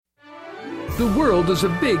The world is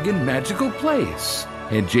a big and magical place,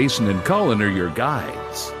 and Jason and Colin are your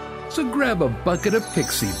guides. So grab a bucket of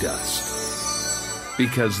pixie dust,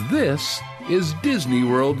 because this is Disney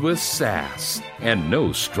World with sass and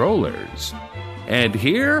no strollers. And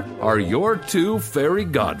here are your two fairy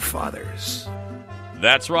godfathers.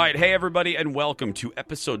 That's right. Hey, everybody, and welcome to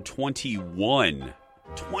episode 21.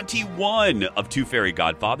 21 of Two Fairy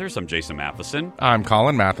Godfathers. I'm Jason Matheson. I'm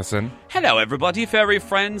Colin Matheson. Hello, everybody, fairy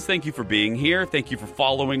friends. Thank you for being here. Thank you for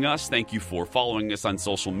following us. Thank you for following us on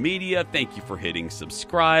social media. Thank you for hitting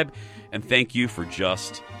subscribe. And thank you for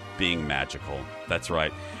just being magical. That's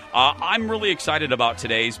right. I'm really excited about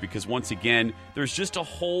today's because, once again, there's just a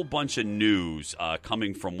whole bunch of news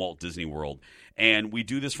coming from Walt Disney World. And we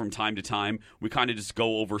do this from time to time. We kind of just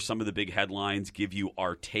go over some of the big headlines, give you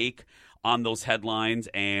our take on those headlines,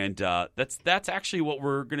 and that's actually what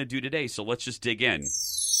we're going to do today. So let's just dig in.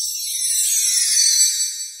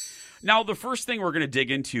 Now, the first thing we're going to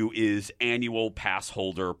dig into is annual pass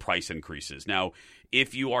holder price increases. Now,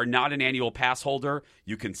 if you are not an annual pass holder,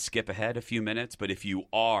 you can skip ahead a few minutes. But if you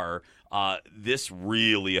are, this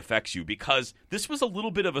really affects you because this was a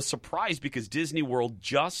little bit of a surprise because Disney World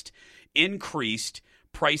just increased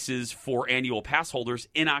prices for annual pass holders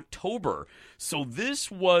in October. So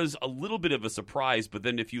this was a little bit of a surprise, but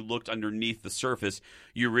then if you looked underneath the surface,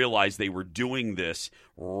 you realize they were doing this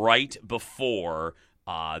right before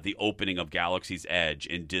the opening of Galaxy's Edge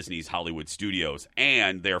in Disney's Hollywood Studios,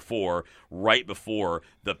 and therefore right before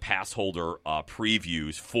the pass holder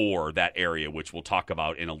previews for that area, which we'll talk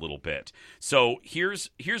about in a little bit. So here's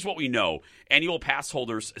what we know. Annual pass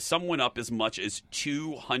holders, some went up as much as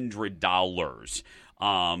 $200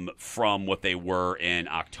 from what they were in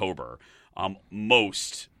October. I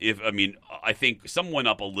think some went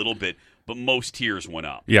up a little bit, but most tiers went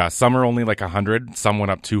up. Yeah, some are only like 100, some went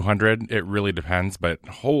up 200. It really depends, but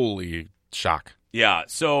holy shock. Yeah,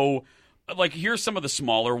 so like here's some of the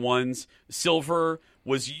smaller ones. Silver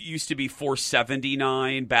used to be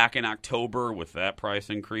 $479 back in October with that price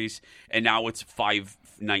increase, and now it's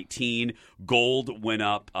 $519. Gold went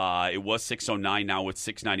up. It was $609. Now it's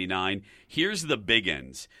 $699. Here's the big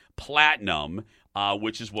ends. Platinum,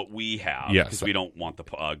 which is what we have because we don't want the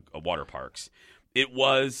water parks. It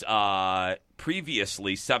was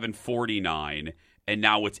previously $749, and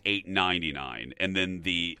now it's $899. And then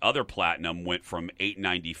the other platinum went from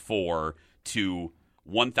 $894 to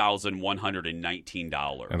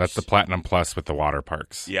 $1,119. And that's the Platinum Plus with the water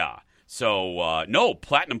parks. Yeah. So no,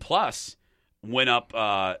 Platinum Plus went up.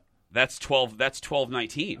 That's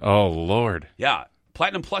 $1219. Oh Lord. Yeah,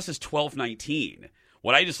 Platinum Plus is $1219.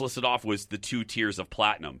 What I just listed off was the two tiers of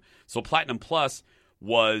Platinum. So Platinum Plus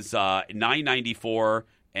was $994,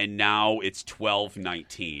 and now it's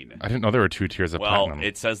 $1219. I didn't know there were two tiers of Platinum. Well,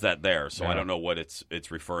 it says that there, so yeah. I don't know what it's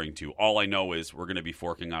referring to. All I know is we're going to be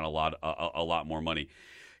forking out a lot more money.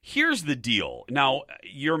 Here's the deal. Now,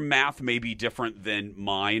 your math may be different than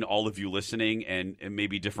mine, all of you listening, and may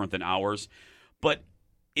be different than ours. But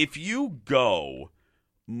if you go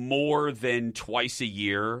more than twice a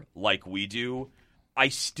year like we do, I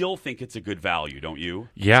still think it's a good value, don't you?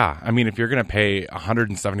 Yeah. I mean, if you're going to pay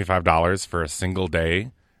 $175 for a single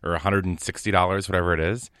day or $160, whatever it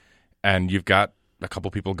is, and you've got a couple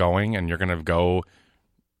people going and you're going to go,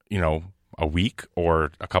 a week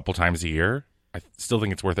or a couple times a year, I still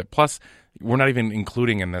think it's worth it. Plus, we're not even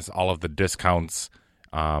including in this all of the discounts,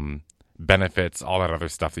 benefits, all that other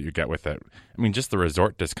stuff that you get with it. I mean, just the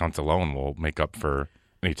resort discounts alone will make up for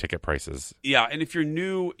any ticket prices. Yeah, and if you're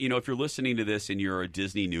new, if you're listening to this and you're a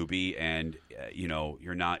Disney newbie and,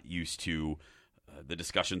 you're not used to the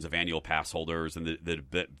discussions of annual pass holders and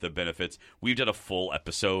the benefits, we've done a full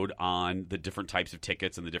episode on the different types of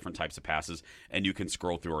tickets and the different types of passes, and you can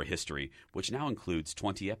scroll through our history, which now includes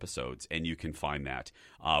 20 episodes, and you can find that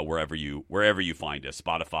wherever you find us,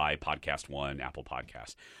 Spotify, Podcast One, Apple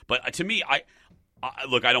Podcasts. But to me, I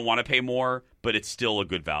don't want to pay more, but it's still a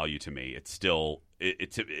good value to me. It's still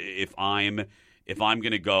if I'm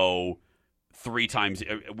going to go 3 times,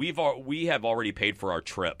 we have already paid for our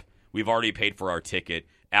trip. We've already paid for our ticket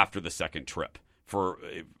after the second trip for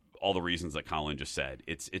all the reasons that Colin just said.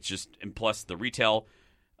 It's just, and plus the retail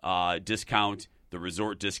discount, the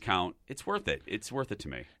resort discount, it's worth it. It's worth it to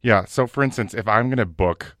me. Yeah. So for instance, if I'm going to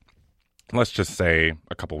book, let's just say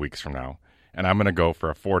a couple weeks from now, and I'm going to go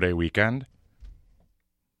for a 4-day weekend,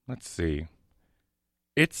 let's see.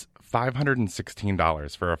 It's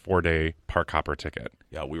 $516 for a 4-day park hopper ticket.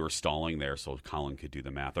 Yeah, we were stalling there so Colin could do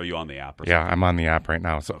the math. Are you on the app or something? Yeah, I'm on the app right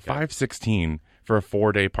now. So okay. $516 for a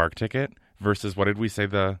 4-day park ticket versus what did we say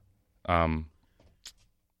the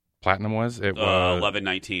platinum was? It was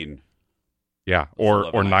 $1119. Yeah, Those or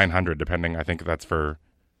 11 nights. 900, depending. I think that's for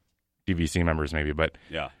DVC members, maybe. But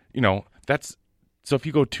Yeah. that's so. If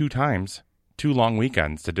you go 2 times, 2 long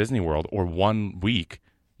weekends to Disney World, or 1 week,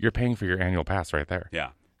 you're paying for your annual pass right there. Yeah.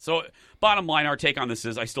 So bottom line, our take on this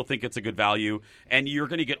is I still think it's a good value, and you're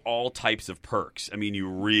going to get all types of perks. I mean, you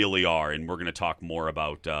really are, and we're going to talk more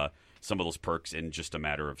about some of those perks in just a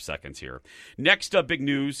matter of seconds here. Next big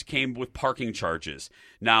news came with parking charges.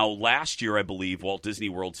 Now, last year, I believe, Walt Disney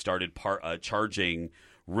World started charging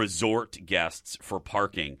resort guests for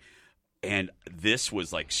parking. And this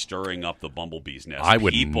was like stirring up the bumblebee's nest. I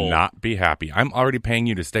would not be happy. I'm already paying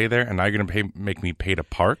you to stay there, and now you're going to make me pay to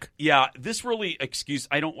park? Yeah, this really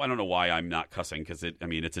I don't know why I'm not cussing because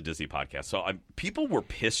it's a Disney podcast. So people were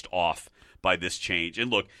pissed off by this change.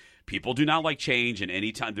 And look, people do not like change, and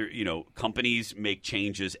anytime companies make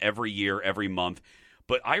changes every year, every month.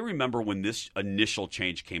 But I remember when this initial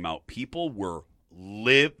change came out, people were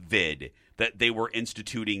livid that they were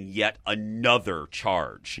instituting yet another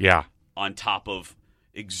charge. Yeah. On top of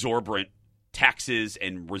exorbitant taxes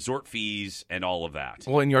and resort fees and all of that.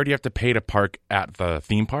 Well, and you already have to pay to park at the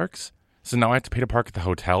theme parks. So now I have to pay to park at the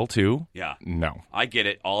hotel too? Yeah. No. I get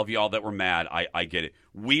it. All of y'all that were mad, I get it.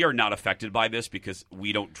 We are not affected by this because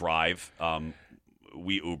we don't drive.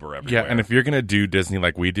 We Uber everywhere. Yeah, and if you're going to do Disney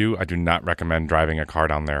like we do, I do not recommend driving a car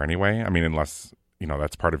down there anyway. I mean, unless,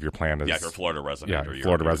 that's part of your plan. If you're a Florida resident. Yeah,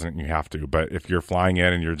 Florida resident, you have to. But if you're flying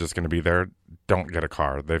in and you're just going to be there, don't get a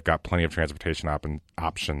car. They've got plenty of transportation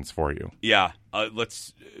options for you. Yeah,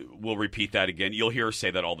 we'll repeat that again. You'll hear us say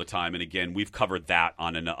that all the time. And again, we've covered that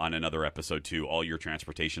on another episode too. All your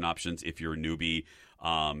transportation options. If you're a newbie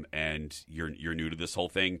and you're new to this whole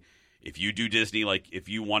thing, if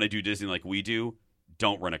you want to do Disney like we do,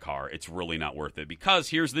 don't rent a car. It's really not worth it because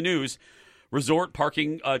here's the news. Resort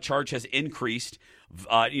parking charge has increased,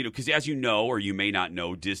 because as you know, or you may not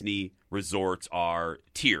know, Disney resorts are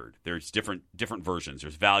tiered. There's different versions.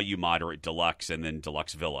 There's value, moderate, deluxe, and then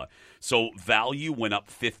deluxe villa. So value went up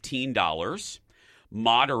 $15.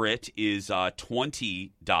 Moderate is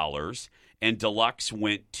 $20, and deluxe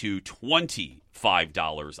went to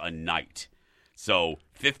 $25 a night. So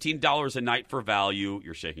 $15 a night for value.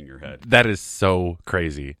 You're shaking your head. That is so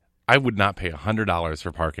crazy. I would not pay $100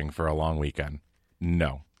 for parking for a long weekend.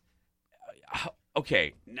 No.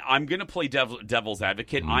 Okay, I'm going to play devil's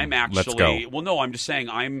advocate. I'm actually let's go. Well, no, I'm just saying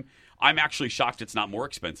I'm actually shocked it's not more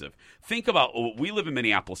expensive. Think about we live in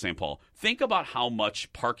Minneapolis, St. Paul. Think about how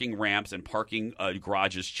much parking ramps and parking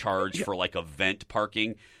garages charge for like event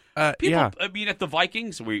parking. People, yeah. I mean, at the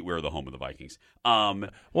Vikings, we're the home of the Vikings. Well,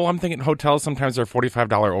 I'm thinking hotels sometimes are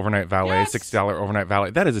 $45 overnight valet, Yes. $60 overnight valet.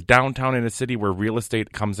 That is downtown in a city where real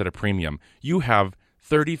estate comes at a premium. You have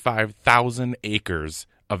 35,000 acres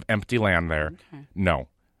of empty land there. Okay. No.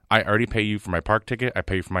 I already pay you for my park ticket. I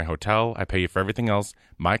pay you for my hotel. I pay you for everything else.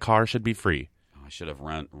 My car should be free. I should have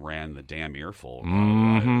ran the damn earful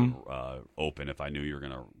open if I knew you were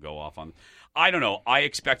going to go off on. I don't know. I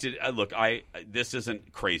expected. Look, this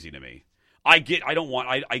isn't crazy to me. I get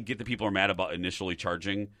that people are mad about initially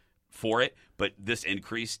charging for it, but this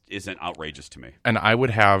increase isn't outrageous to me. And I would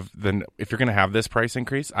have if you're going to have this price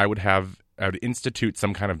increase, I would institute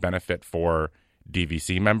some kind of benefit for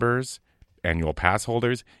DVC members, annual pass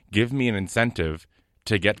holders. Give me an incentive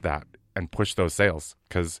to get that and push those sales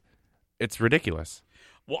because it's ridiculous.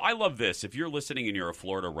 Well, I love this. If you're listening and you're a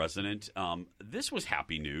Florida resident, this was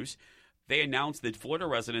happy news. They announced that Florida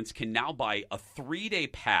residents can now buy a 3-day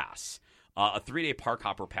pass, a 3-day park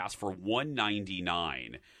hopper pass for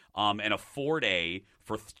 $199, and a 4-day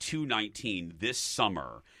for $219 this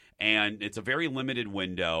summer. And it's a very limited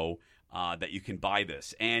window that you can buy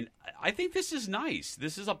this. And I think this is nice.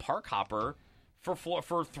 This is a park hopper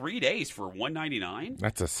for 3 days for $199.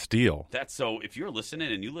 That's a steal. That's so. If you're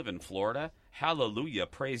listening and you live in Florida, hallelujah,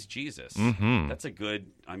 praise Jesus. Mm-hmm. That's a good.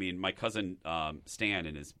 I mean, my cousin Stan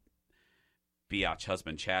and his biatch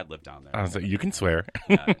husband Chad live down there. I was like, you can swear.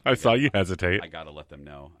 Yeah, I saw you hesitate. I gotta let them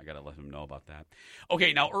know. I gotta let them know about that.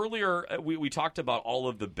 Okay, now earlier we talked about all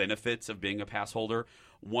of the benefits of being a pass holder.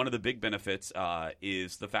 One of the big benefits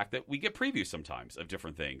is the fact that we get previews sometimes of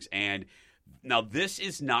different things. And now this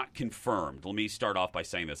is not confirmed. Let me start off by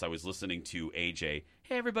saying this. I was listening to AJ.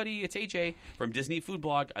 Hey everybody, it's AJ from Disney Food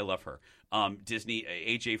Blog. I love her.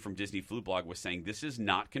 AJ from Disney Food Blog was saying this is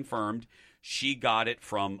not confirmed. She got it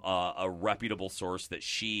from a reputable source that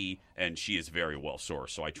she is very well sourced,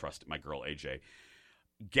 so I trust my girl AJ.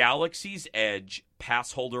 Galaxy's Edge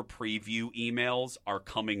pass holder preview emails are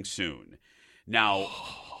coming soon. Now,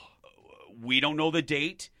 we don't know the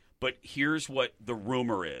date, but here's what the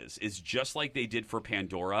rumor is just like they did for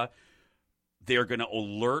Pandora, they're going to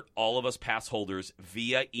alert all of us pass holders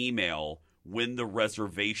via email when the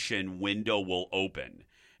reservation window will open.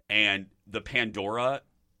 And the Pandora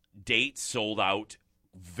date sold out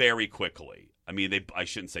very quickly. I mean, I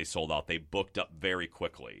shouldn't say sold out. They booked up very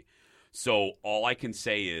quickly. So all I can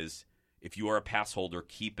say is, if you are a pass holder,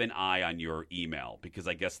 keep an eye on your email, because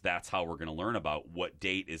I guess that's how we're going to learn about what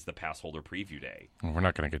date is the pass holder preview day. Well, we're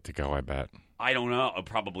not going to get to go, I bet. I don't know.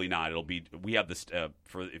 Probably not. We have this,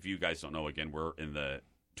 for if you guys don't know, again, we're in the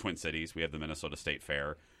Twin Cities. We have the Minnesota State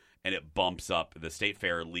Fair, and it bumps up. The State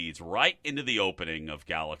Fair leads right into the opening of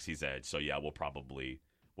Galaxy's Edge. So yeah, we'll probably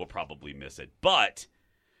miss it. But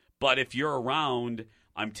if you're around,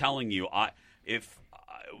 I'm telling you,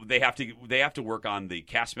 they have to work on the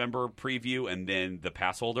cast member preview and then the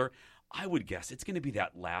pass holder. I would guess it's going to be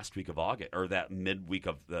that last week of August, or that midweek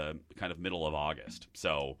of the kind of middle of August.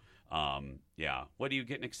 So, yeah. What are you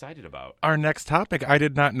getting excited about? Our next topic, I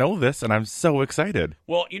did not know this, and I'm so excited.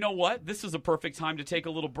 Well, you know what? This is a perfect time to take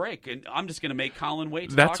a little break, and I'm just going to make Colin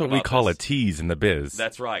wait to That's talk what we about call this. a tease in the biz.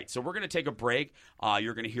 That's right. So we're going to take a break.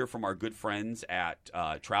 You're going to hear from our good friends at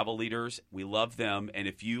Travel Leaders. We love them, and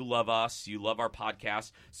if you love us, you love our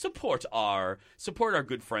podcast, support our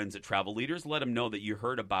good friends at Travel Leaders. Let them know that you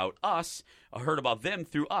heard about us, heard about them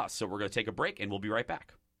through us. So we're going to take a break, and we'll be right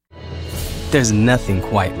back. There's nothing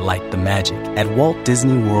quite like the magic at Walt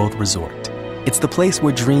Disney World Resort. It's the place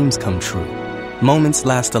where dreams come true, moments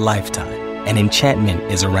last a lifetime, and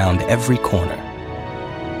enchantment is around every corner.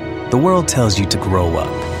 The world tells you to grow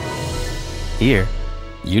up. Here,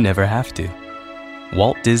 you never have to.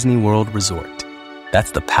 Walt Disney World Resort.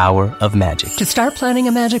 That's the power of magic. To start planning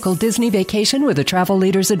a magical Disney vacation with a Travel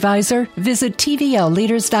Leaders advisor, visit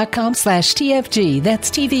tvlleaders.com/TFG.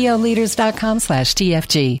 That's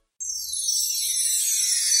tvlleaders.com/TFG.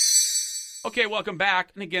 Okay, welcome back.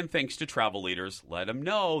 And again, thanks to Travel Leaders. Let them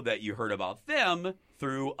know that you heard about them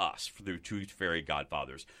through us, through Two Fairy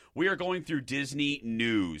Godfathers. We are going through Disney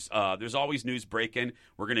news. There's always news breaking.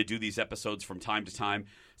 We're going to do these episodes from time to time.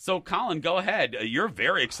 So, Colin, go ahead. You're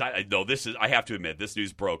very excited. No, I have to admit, this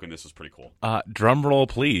news broke, and this was pretty cool. Drum roll,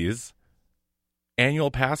 please. Annual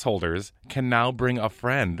pass holders can now bring a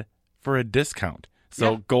friend for a discount.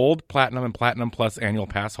 So, Gold, Platinum, and Platinum Plus annual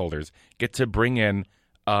pass holders get to bring in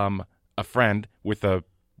a friend with a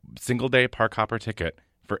single-day park hopper ticket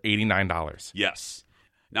for $89. Yes.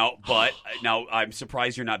 Now I'm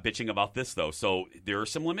surprised you're not bitching about this, though. So there are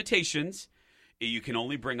some limitations. You can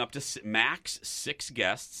only bring up to max 6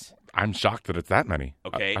 guests. I'm shocked that it's that many.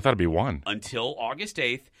 Okay. I thought it'd be 1. Until August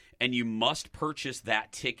 8th, and you must purchase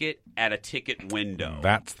that ticket at a ticket window.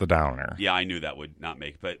 That's the downer. Yeah, I knew that would not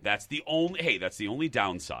make, but that's the only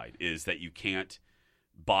downside is that you can't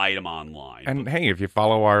buy them online. And hey, if you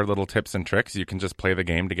follow our little tips and tricks, you can just play the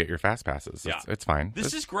game to get your fast passes. Yeah. It's fine.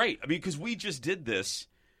 This is great. I mean, because we just did this.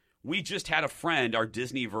 We just had a friend, our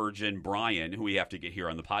Disney virgin, Brian, who we have to get here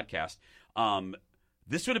on the podcast.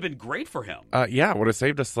 This would have been great for him. Yeah, it would have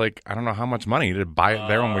saved us, I don't know how much money to buy it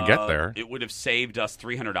there when we get there. It would have saved us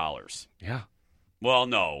 $300. Yeah. Well,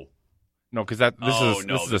 no. No, because this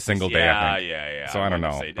is a single day, I think. Yeah. So I don't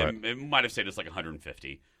know. It might have saved us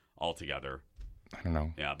 $150 altogether. I don't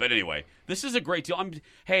know. Yeah, but anyway, this is a great deal.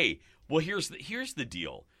 Here's the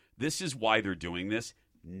deal. This is why they're doing this.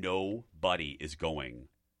 Nobody is going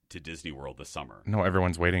to Disney World this summer. No,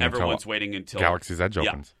 everyone's waiting until Galaxy's Edge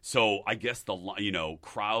opens. Yeah. So I guess the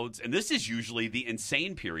crowds, and this is usually the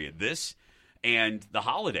insane period. This and the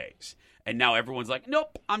holidays. And now everyone's like,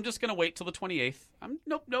 nope, I'm just going to wait till the 28th.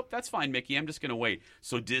 Nope, that's fine, Mickey. I'm just going to wait.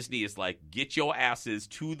 So Disney is like, get your asses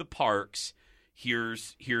to the parks.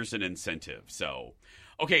 Here's an incentive. So,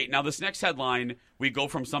 okay, now this next headline, we go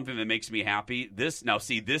from something that makes me happy. This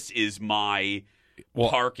is my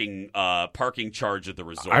parking charge at the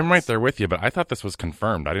resort. I'm right there with you, but I thought this was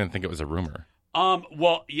confirmed. I didn't think it was a rumor.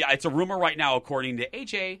 Well, yeah, it's a rumor right now, according to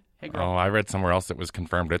AJ. Hey, girl. Oh, I read somewhere else it was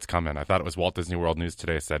confirmed. It's coming. I thought it was Walt Disney World News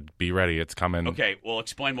today said, be ready, it's coming. Okay, well,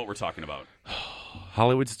 explain what we're talking about.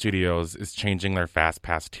 Hollywood Studios is changing their Fast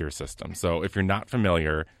Pass tier system. So if you're not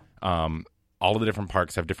familiar, all of the different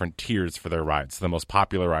parks have different tiers for their rides. So the most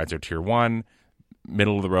popular rides are Tier 1,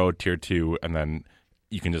 middle of the road, Tier 2, and then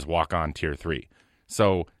you can just walk on Tier 3.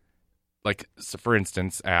 So for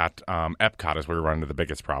instance, at Epcot is where we run into the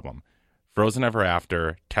biggest problem. Frozen Ever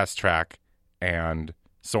After, Test Track, and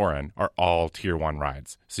Soarin' are all Tier 1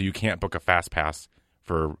 rides. So you can't book a Fast Pass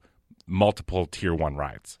for multiple Tier 1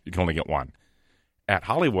 rides. You can only get one. At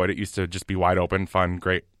Hollywood, it used to just be wide open, fun,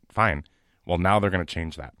 great, fine. Well, now they're going to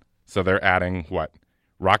change that. So they're adding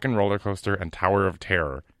Rock and Roller Coaster and Tower of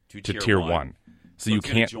Terror to Tier 1. So you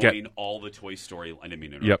can't join all the Toy Story. I didn't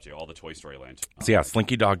mean to interrupt you. All the Toy Story lands. So yeah,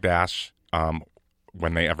 Slinky Dog Dash.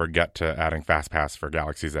 When they ever get to adding Fast Pass for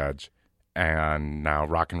Galaxy's Edge, and now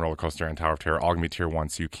Rock and Roller Coaster and Tower of Terror all going to be Tier 1,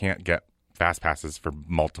 so you can't get fast passes for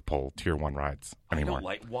multiple Tier 1 rides anymore.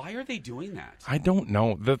 Why are they doing that? I don't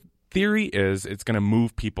know. The theory is it's going to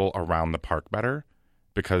move people around the park better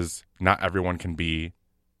because not everyone can be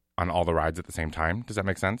on all the rides at the same time. Does that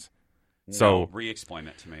make sense? No, So re-explain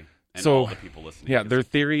that to me. And so all the people listening. yeah, their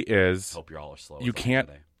theory is hope you all are slow. you can't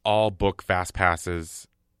all book fast passes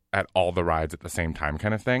at all the rides at the same time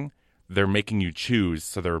kind of thing. They're making you choose,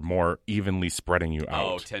 so they're more evenly spreading you out.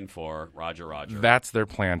 Oh, 10-4, Roger. That's their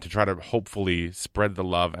plan, to try to hopefully spread the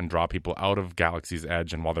love and draw people out of Galaxy's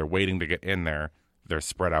Edge, and while they're waiting to get in there, they're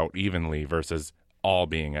spread out evenly versus all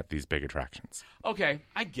being at these big attractions. Okay,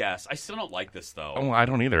 I guess. I still don't like this, though. Oh, I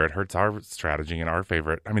don't either. It hurts our strategy and our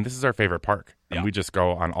favorite. I mean, this is our favorite park, and Yeah. we just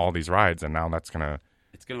go on all these rides, and now that's going to...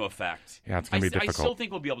 It's going to affect. Yeah, it's going to be difficult. I still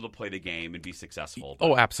think we'll be able to play the game and be successful.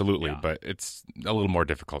 Oh, absolutely, yeah. but it's a little more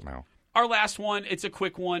difficult now. Our last one, it's a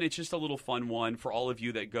quick one. It's just a little fun one for all of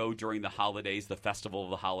you that go during the holidays, the Festival of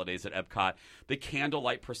the Holidays at Epcot. The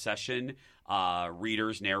Candlelight Procession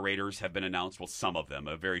narrators have been announced. Well, some of them,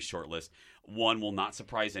 a very short list. One will not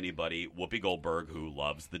surprise anybody, Whoopi Goldberg, who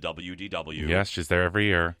loves the WDW. Yes, she's there every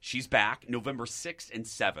year. She's back November 6th and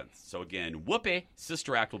 7th. So again, Whoopi,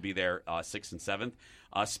 Sister Act will be there 6th and 7th.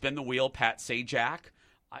 Spin the Wheel, Pat Sajak.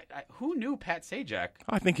 Who knew Pat Sajak?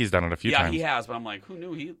 I think he's done it a few times. Yeah, he has, but I'm like, who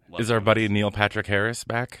knew he loved Is our him? buddy Neil Patrick Harris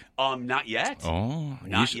back? Not yet. Oh,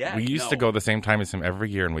 Not yet, We used to no. go the same time as him every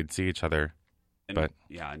year, and we'd see each other. And, but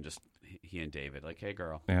yeah, and just he and David, like, hey,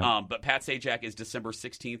 girl. Yeah. But Pat Sajak is December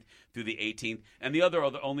 16th through the 18th, and the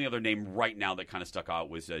only other name right now that kind of stuck out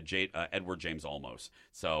was Edward James Olmos.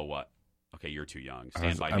 So, okay, you're too young.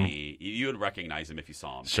 Stand by Me. You would recognize him if you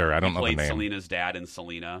saw him. Sure, I don't know the He name. played Selena's dad in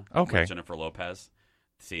Selena. Okay. With Jennifer Lopez.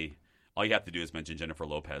 See. All you have to do is mention Jennifer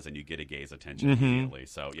Lopez, and you get a gay's attention immediately.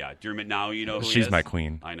 So, yeah, now you know who he She's is. my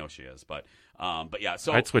queen. I know she is, but yeah.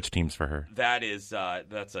 So I'd switch teams for her. that is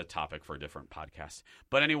that's a topic for a different podcast.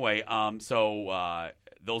 But anyway, those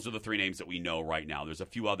are the three names that we know right now. There's a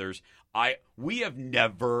few others. I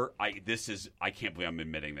can't believe I'm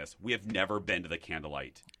admitting this. We have never been to the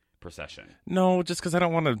Candlelight Procession. No, just because I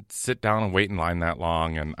don't want to sit down and wait in line that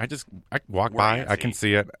long, and I walk We're by, I antsy. can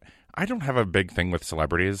see it. I don't have a big thing with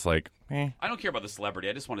celebrities. Like, I don't care about the celebrity.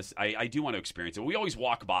 I just want to. I do want to experience it. We always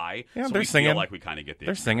walk by, Yeah, so they're we singing. feel like we kind of get the.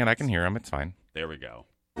 they're singing. I can hear them. It's fine. There we go.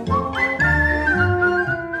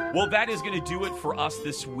 Well, that is going to do it for us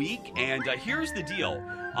this week. And here's the deal.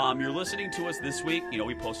 You're listening to us this week. You know,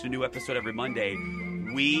 we post a new episode every Monday.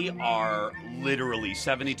 We are literally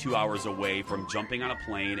 72 hours away from jumping on a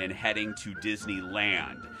plane and heading to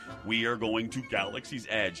Disneyland. We are going to Galaxy's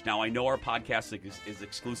Edge. Now, I know our podcast is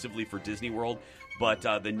exclusively for Disney World, but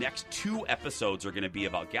the next 2 episodes are going to be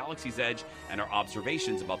about Galaxy's Edge and our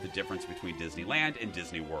observations about the difference between Disneyland and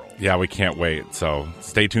Disney World. Yeah, we can't wait. So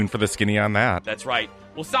stay tuned for the skinny on that. That's right.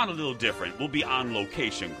 We'll sound a little different. We'll be on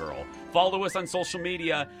location, girl. Follow us on social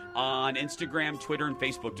media on Instagram, Twitter, and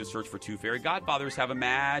Facebook. Just search for Two Fairy Godfathers. Have a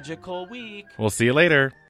magical week. We'll see you later.